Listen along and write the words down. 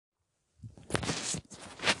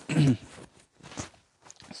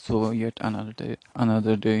So yet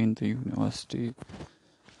another day in the university.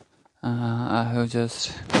 I have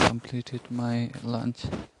just completed my lunch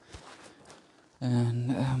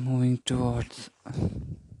and moving towards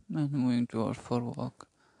for walk.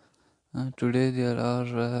 Today there are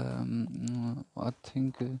I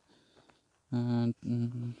think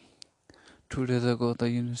 2 days ago the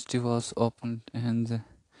university was opened, and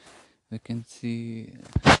we can see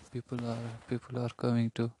people are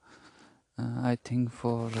coming to I think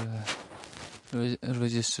for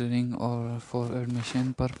registering or for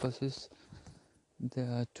admission purposes. There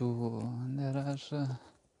are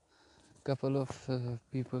couple of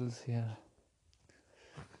people here.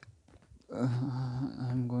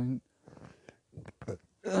 I'm going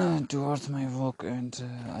towards my walk, and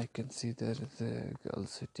I can see there is a girl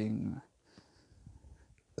sitting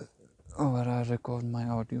where I record my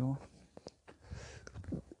audio,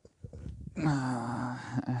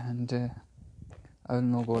 and I will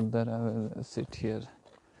not go there. I will sit here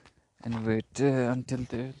and wait until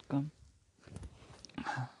they will come.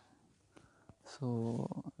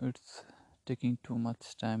 So it's taking too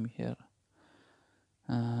much time here.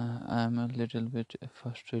 I'm a little bit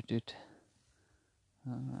frustrated,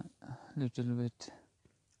 and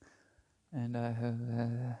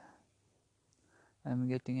I'm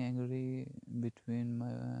getting angry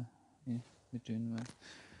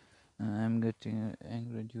I'm getting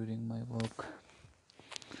angry during my work.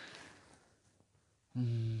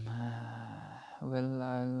 Well,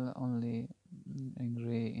 I'll only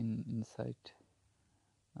angry inside.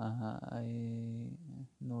 I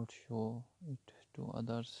not show it to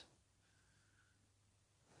others.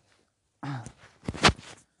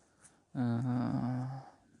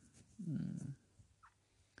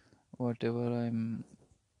 Whatever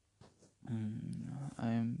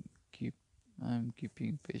I'm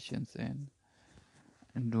keeping patience and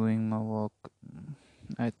doing my work.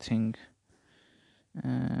 I think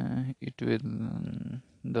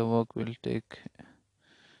the work will take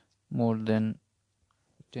more than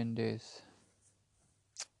 10 days.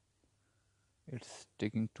 It's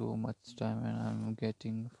taking too much time, and I'm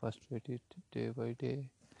getting frustrated day by day,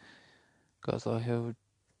 because I have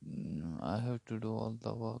to do all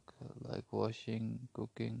the work like washing,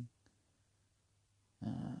 cooking,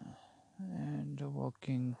 and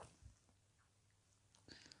walking.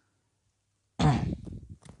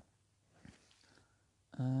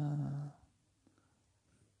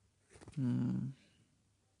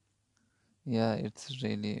 Yeah, it's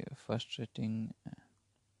really frustrating,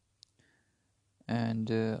 and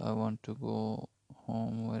I want to go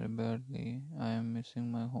home very badly. I am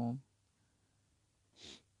missing my home.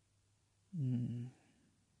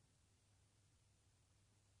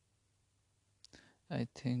 I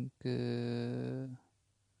think I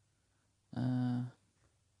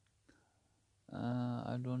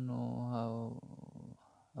don't know how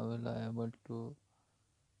will I able to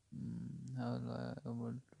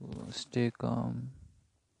stay calm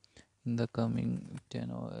in the coming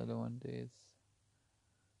 10 or 11 days.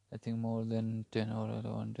 I think more than 10 or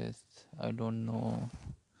 11 days. I don't know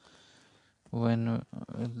when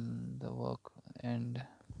will the work end.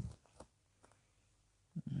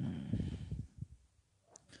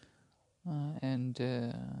 And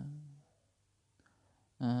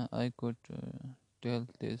I could tell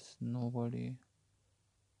this nobody.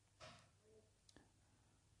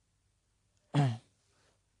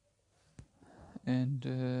 And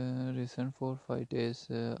recent 4-5 days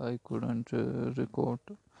I couldn't record.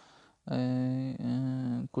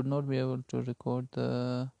 I could not be able to record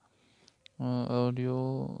the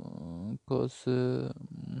audio because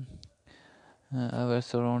I was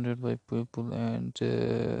surrounded by people, and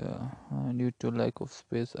due to lack of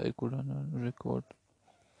space I couldn't record.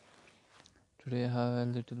 Today I have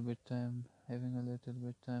having a little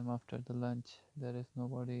bit time after the lunch. There is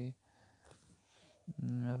nobody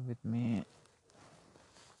with me,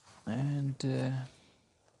 and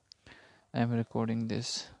I'm recording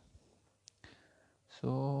this.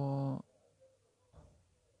 So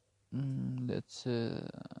let's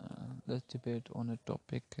debate on a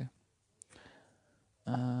topic.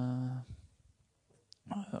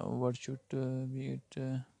 What should be it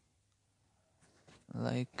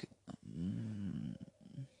like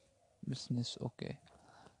business? Okay,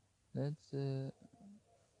 let's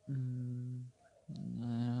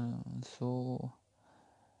so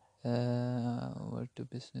what to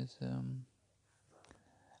business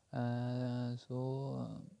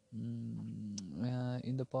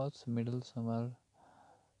in the past middle summer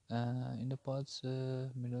I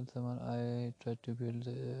tried to build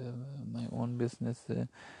my own business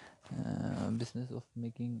business of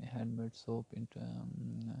making handmade soap into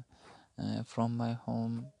from my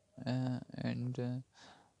home, and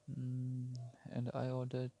mm, and I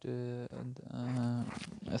ordered a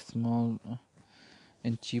small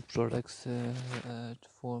and cheap products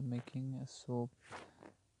for making a soap,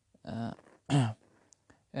 uh,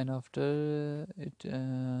 and after it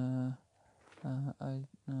I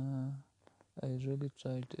I really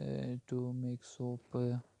tried to make soap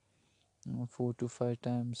 4 to 5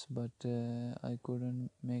 times, but I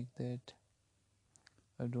couldn't make that.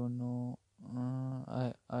 I don't know.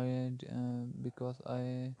 Because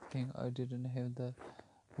I think I didn't have the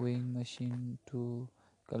weighing machine to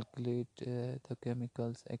calculate the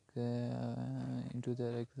chemicals into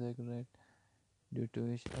their exact rate, due to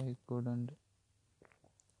which I couldn't.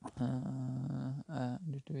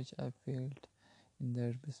 Due to which I failed in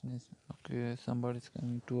that business. Okay, somebody's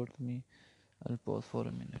coming towards me. I'll pause for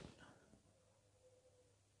a minute.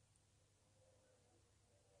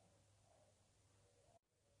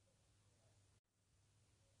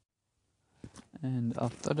 And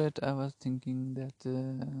after that, I was thinking that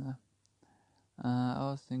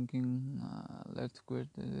let's quit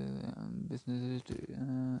business.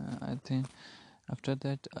 I think after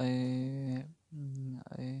that, I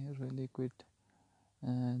really quit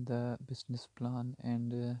the business plan,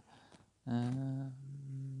 and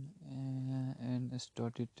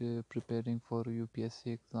started preparing for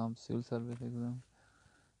UPSC exam, civil service exam.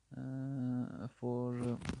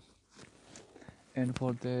 For and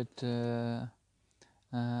for that,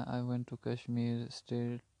 I went to Kashmir,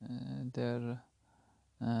 stayed there.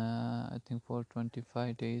 I think for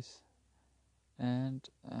 25 days, and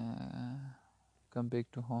come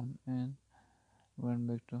back to home, and went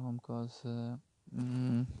back to home because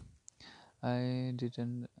I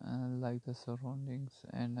didn't like the surroundings,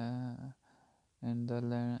 and the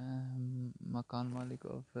makan malik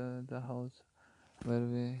of the house where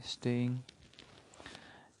we staying.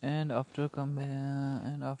 And after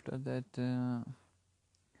that,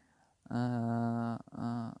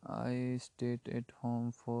 I stayed at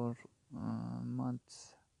home for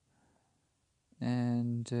months,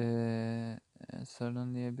 and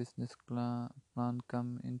suddenly a business plan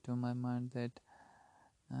come into my mind that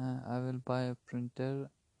I will buy a printer,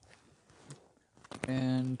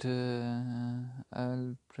 and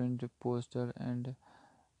I'll print a poster and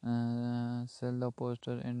sell the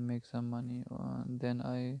poster and make some money.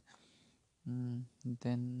 Mm,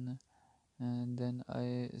 then then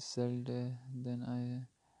I sold then I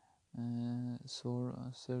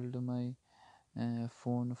sold my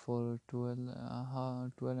phone for 12 and a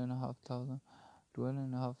half thousand,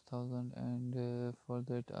 and for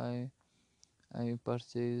that I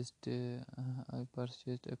purchased a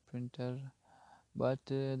printer, but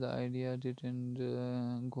the idea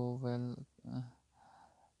didn't go well,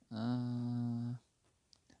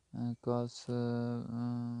 because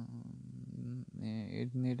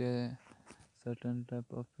it need a certain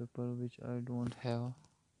type of paper which I don't have.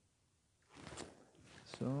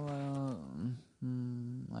 So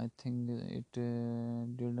I think it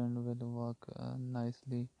didn't will work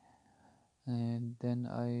nicely, and then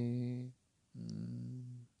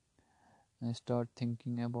I start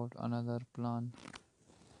thinking about another plan.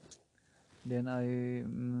 Then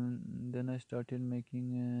I started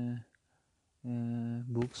making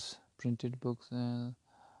books, printed books.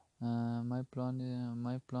 My plan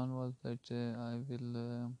was that I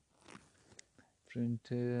will print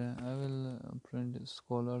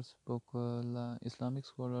scholars book, Islamic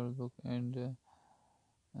scholars book, and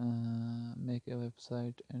make a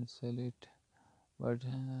website and sell it. But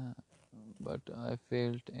I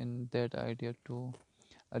failed in that idea too.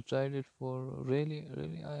 I tried it for really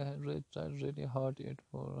I had tried really hard it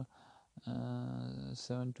for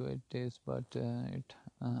 7 to 8 days, but it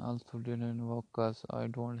also didn't work because I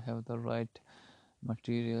don't have the right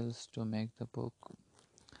materials to make the book.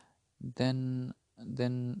 Then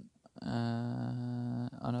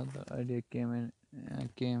another idea came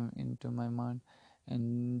into my mind,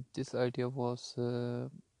 and this idea was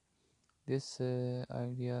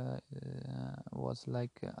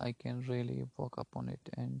like I can really work upon it,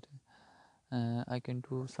 and I can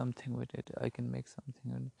do something with it. I can make something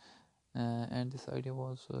with it. And this idea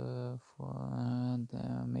was for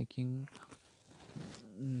making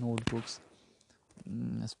notebooks,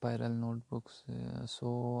 spiral notebooks.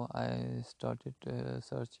 So I started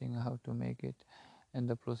searching how to make it, and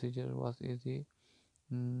the procedure was easy.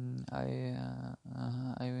 I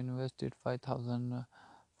invested 5,000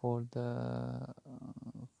 for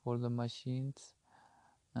the machines,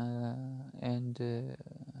 and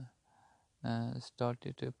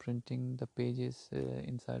started printing the pages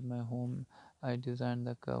inside my home, I designed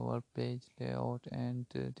the cover page layout and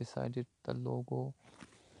decided the logo,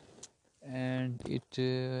 and it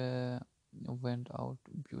went out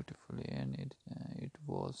beautifully. And it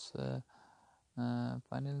was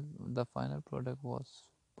final. The final product was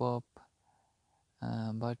pop,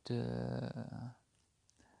 but the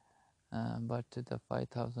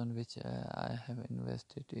 5,000 which I have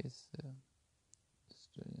invested is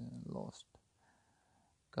lost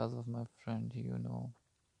because of my friend.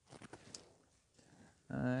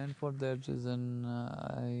 And for that reason,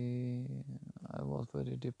 I was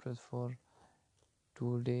very depressed for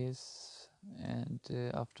 2 days, and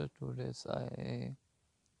after 2 days, I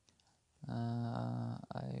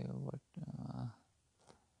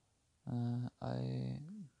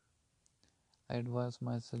advise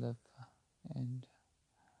myself and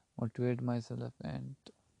motivate myself, and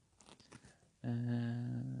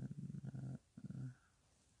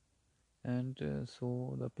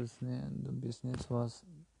so the business was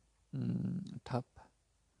tough.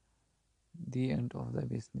 The end of the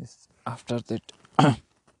business. After that,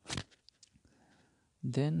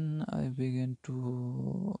 then I began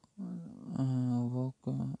to work.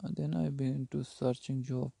 Then I began to searching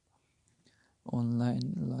job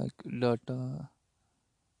online, like data.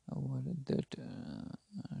 What is that?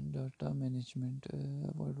 Data management.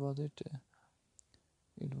 What was it?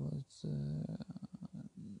 It was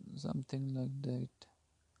something like that.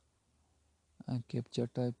 I capture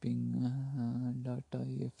typing, data,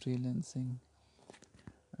 freelancing.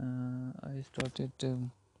 I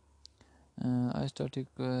started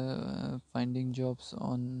finding jobs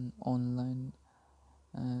online,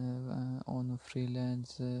 on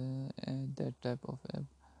freelance, that type of app.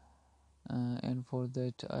 And for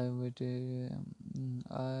that I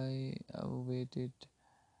waited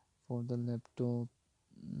for the laptop,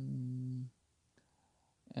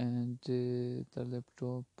 and the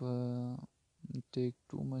laptop take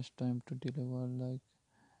too much time to deliver, like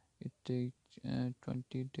it takes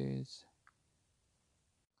 20 days.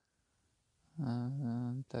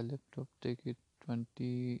 The laptop take it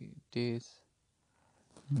 20 days.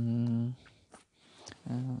 Mm,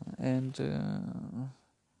 and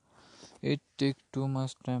it take too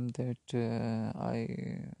much time that I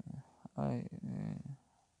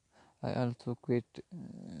I also quit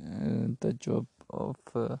the job of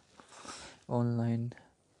online.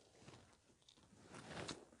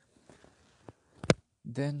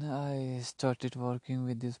 Then I started working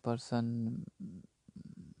with this person,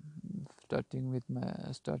 started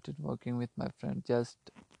working with my friend, just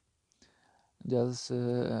just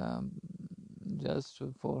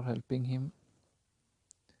for helping him,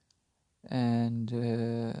 and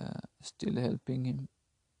still helping him.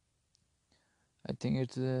 I think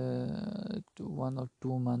it's 1 or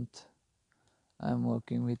 2 months I'm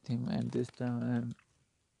working with him, and this time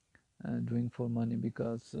I'm doing for money,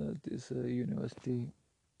 because this university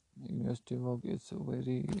work is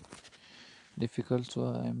very difficult, so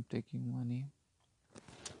I am taking money.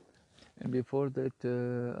 And before that,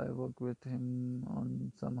 I worked with him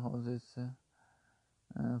on some houses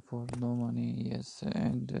for no money. Yes,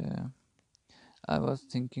 and I was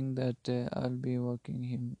thinking that I'll be working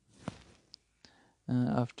him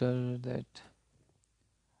after that,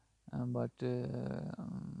 but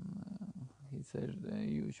he said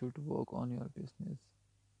you should work on your business,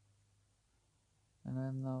 and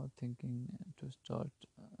I'm now thinking to start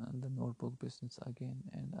the notebook business again,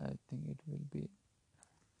 and I think it will be.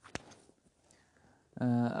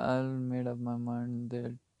 I'll made up my mind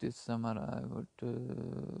that this summer I would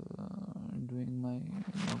doing my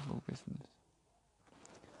notebook business.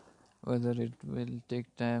 Whether it will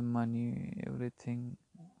take time, money, everything,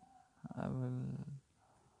 I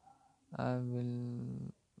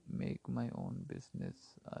will make my own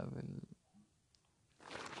business. I will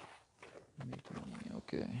make money.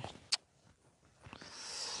 Okay.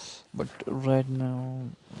 But right now,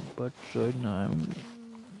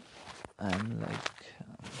 I'm like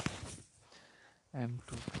I'm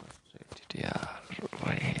too frustrated. यार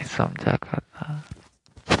वही समझा करना.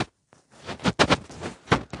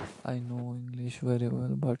 I know English very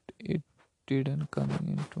well, but it didn't come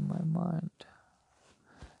into my mind.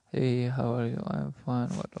 Hey, how are you? I'm fine.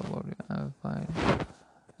 What about you? I'm fine.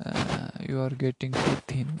 You are getting too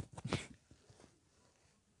thin.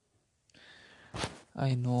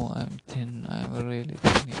 I know I'm thin. I'm really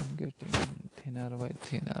thin. I'm getting thinner by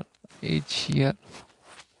thinner each year.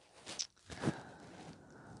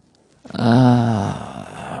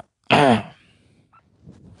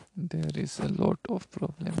 There is a lot of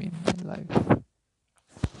problem in my life,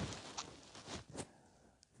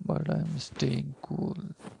 but I'm staying cool.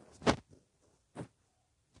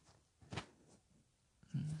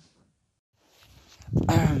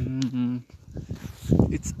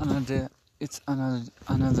 It's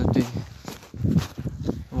another day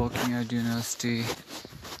working at university,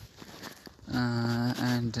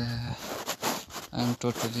 and I'm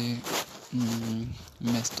totally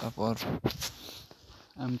messed up, or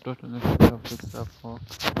I'm totally fed up with stuff work.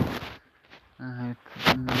 Uh,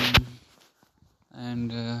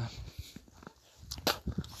 and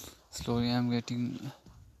slowly I'm getting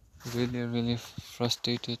really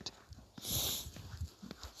frustrated.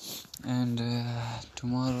 And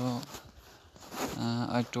tomorrow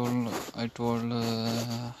I told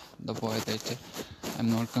the boy that I'm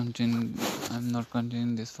not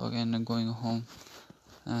continuing this work, and I'm going home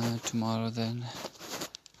tomorrow. Then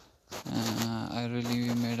I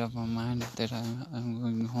really made up my mind that I'm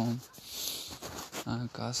going home,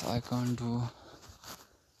 cause I can't do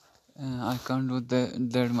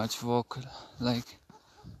that much work. Like,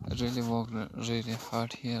 I really worked really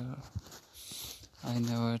hard here. I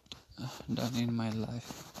never done in my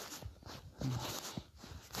life.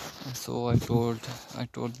 So I told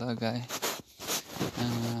the guy,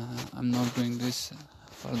 I'm not doing this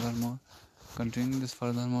continuing this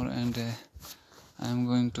furthermore, and I'm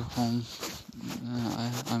going to home.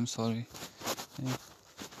 I'm sorry.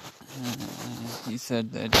 He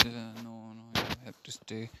said that no,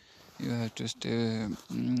 you have to stay.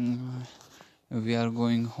 We are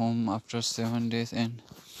going home after 7 days, and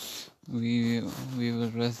we will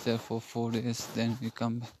rest there for 4 days, then we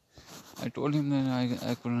come back. I told him that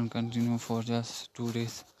I couldn't continue for just 2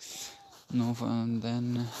 days. No,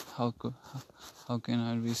 then how can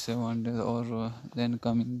I be 7 days or then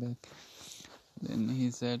coming back? Then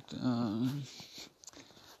he said,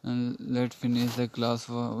 let's finish the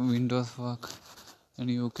Windows work, and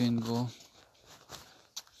you can go.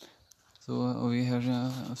 So we have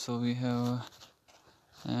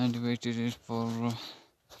debated it for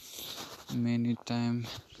many time.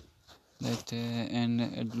 That and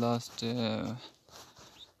at last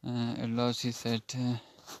he said,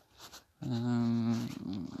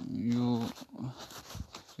 you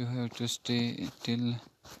have to stay till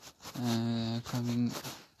coming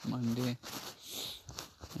Monday.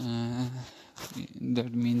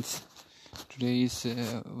 That means today is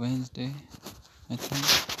Wednesday, I think.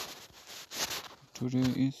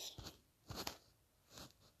 Today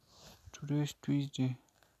is Tuesday.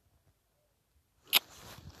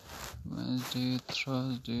 Wednesday,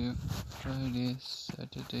 Thursday, Friday,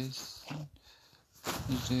 Saturday,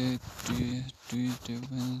 Sunday, Tuesday,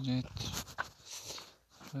 Wednesday,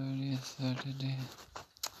 Friday, Saturday.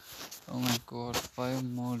 Oh my God, 5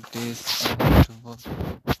 more days I have to work,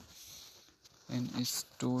 and it's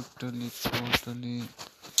totally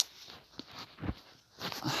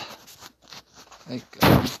like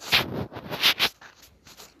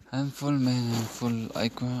I'm full, man. I'm full. I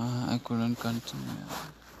couldn't continue.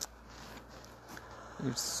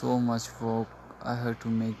 It's so much work. I have to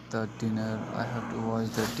make the dinner, I have to wash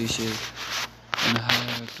the dishes, and I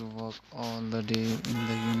have to work all the day in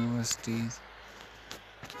the universities,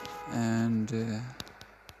 and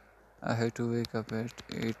I have to wake up at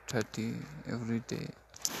 8:30 every day.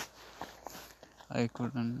 I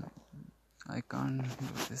can't do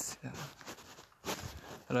this here.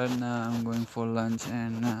 Right now I'm going for lunch,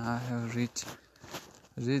 and I have reached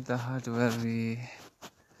the hut where we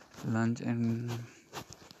lunch and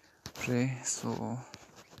pray. So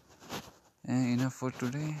enough for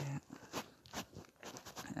today,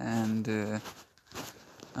 and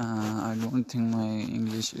I don't think my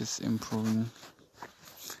English is improving,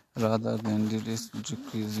 rather than it is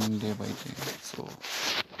decreasing day by day. So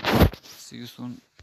see you soon.